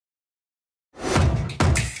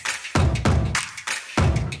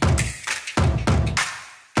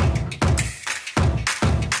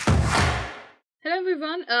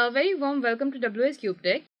everyone, a very warm welcome to WsCube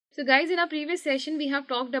Tech. So guys, in our previous session we have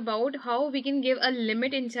talked about how we can give a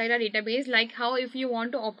limit inside our database, like how if you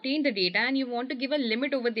want to obtain the data and you want to give a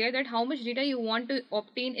limit over there that how much data you want to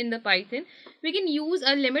obtain in the Python, we can use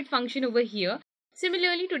a limit function over here.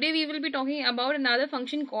 Similarly, today we will be talking about another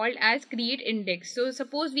function called as create index. So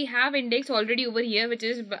suppose we have index already over here, which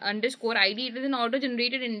is underscore id. It is an auto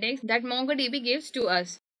generated index that MongoDB gives to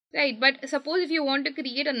us. Right, but suppose if you want to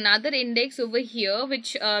create another index over here,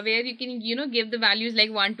 which where you can give the values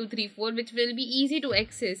like 1, 2, 3, 4, which will be easy to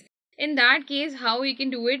access. In that case, how you can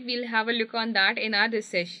do it, we'll have a look on that in our this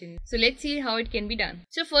session. So let's see how it can be done.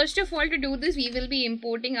 So first of all, to do this, we will be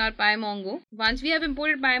importing our PyMongo. Once we have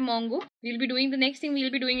imported PyMongo, we'll be doing the next thing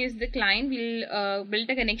we'll be doing is the client. We'll build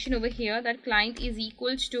a connection over here. That client is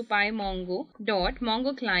equals to PyMongo dot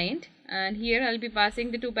Mongo client, and here I'll be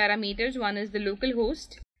passing the two parameters. One is the local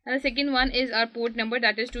host, and the second one is our port number,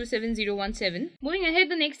 that is 27017. Moving ahead,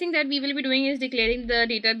 the next thing that we will be doing is declaring the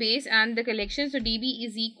database and the collection. So db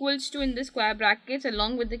is equals to, in the square brackets,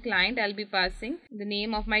 along with the client, I'll be passing the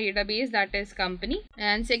name of my database, that is company.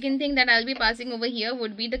 And second thing that I'll be passing over here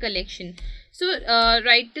would be the collection. So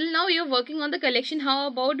right till now you're working on the collection. How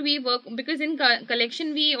about we work, because in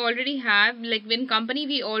collection we already have, like in company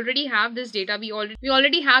we already have this data, we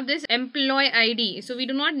already have this employee ID, so we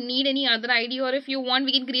do not need any other ID. Or if you want,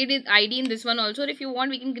 we can create an ID in this one also, or if you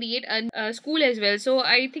want, we can create a school as well. So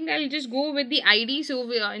I think I'll just go with the ID.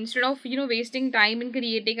 So instead of wasting time in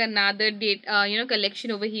creating another data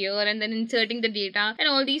collection over here and then inserting the data and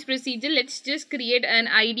all these procedure, let's just create an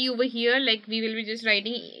ID over here. Like we will be just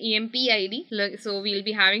writing EMP ID. So we'll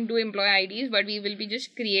be having two employee IDs, but we will be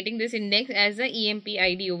just creating this index as a EMP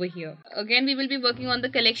ID over here. Again, we will be working on the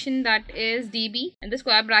collection, that is DB, and the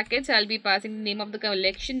square brackets I'll be passing the name of the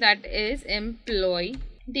collection, that is employee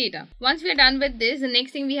data. Once we are done with this, the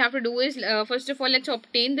next thing we have to do is first of all, let's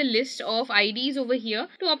obtain the list of IDs over here.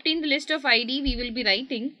 To obtain the list of ID, we will be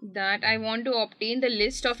writing that I want to obtain the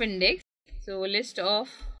list of index. So list of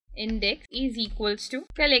index is equals to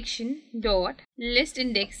collection dot list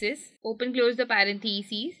indexes, open close the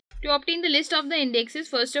parentheses. To obtain the list of the indexes,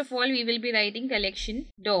 first of all we will be writing collection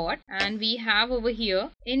dot, and we have over here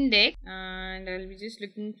index, and I'll be just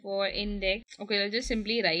looking for index. Okay, I'll just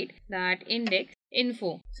simply write that index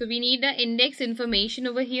info. So we need the index information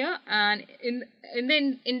over here, and in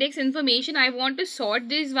the index information I want to sort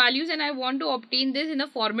these values and I want to obtain this in a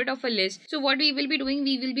format of a list. So what we will be doing,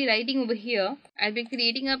 we will be writing over here, I'll be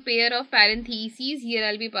creating a pair of parentheses. Here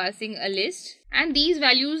I'll be passing a list, and these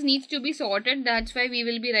values needs to be sorted. That's why we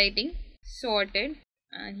will be writing sorted.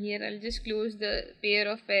 And here I'll just close the pair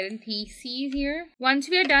of parentheses here. Once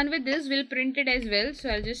we are done with this, we'll print it as well. So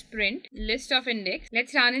I'll just print list of index.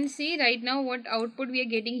 Let's run and see right now what output we are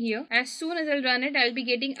getting here. As soon as I'll run it, I'll be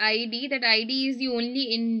getting ID. That ID is the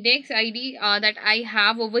only index ID that I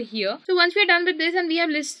have over here. So once we are done with this and we have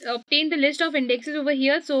obtained the list of indexes over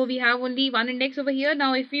here, so we have only one index over here.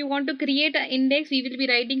 Now if we want to create an index, we will be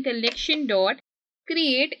writing collection dot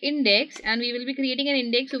create index, and we will be creating an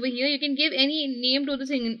index over here. You can give any name to this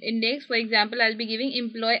index. For example, I'll be giving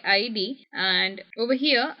employee ID, and over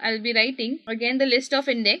here I'll be writing again the list of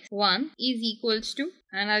index 1 is equals to,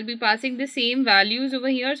 and I'll be passing the same values over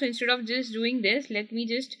here. So instead of just doing this, let me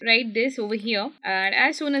just write this over here, and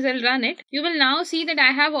as soon as I'll run it, you will now see that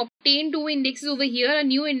I have obtained two indexes over here. A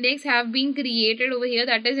new index have been created over here,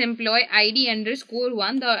 that is employee ID underscore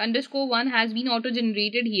 1. The underscore 1 has been auto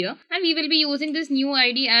generated here, and we will be using this new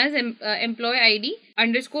ID as employee ID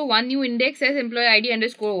underscore 1, new index as employee ID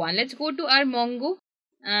underscore 1. Let's go to our Mongo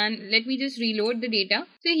and let me just reload the data.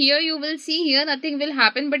 So here you will see here nothing will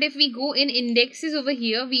happen, but if we go in indexes over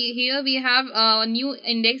here, we have a new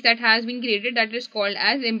index that has been created, that is called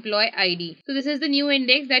as employee ID. So this is the new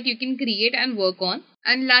index that you can create and work on.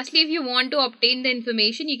 And lastly, if you want to obtain the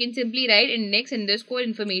information, you can simply write index underscore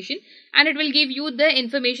information, and it will give you the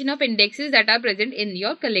information of indexes that are present in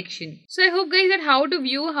your collection. So I hope guys that how to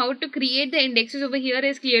view, how to create the indexes over here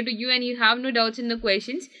is clear to you and you have no doubts in the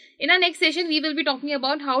questions. In our next session, we will be talking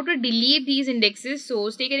about how to delete these indexes. So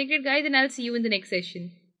stay connected guys, and I'll see you in the next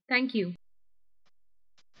session. Thank you.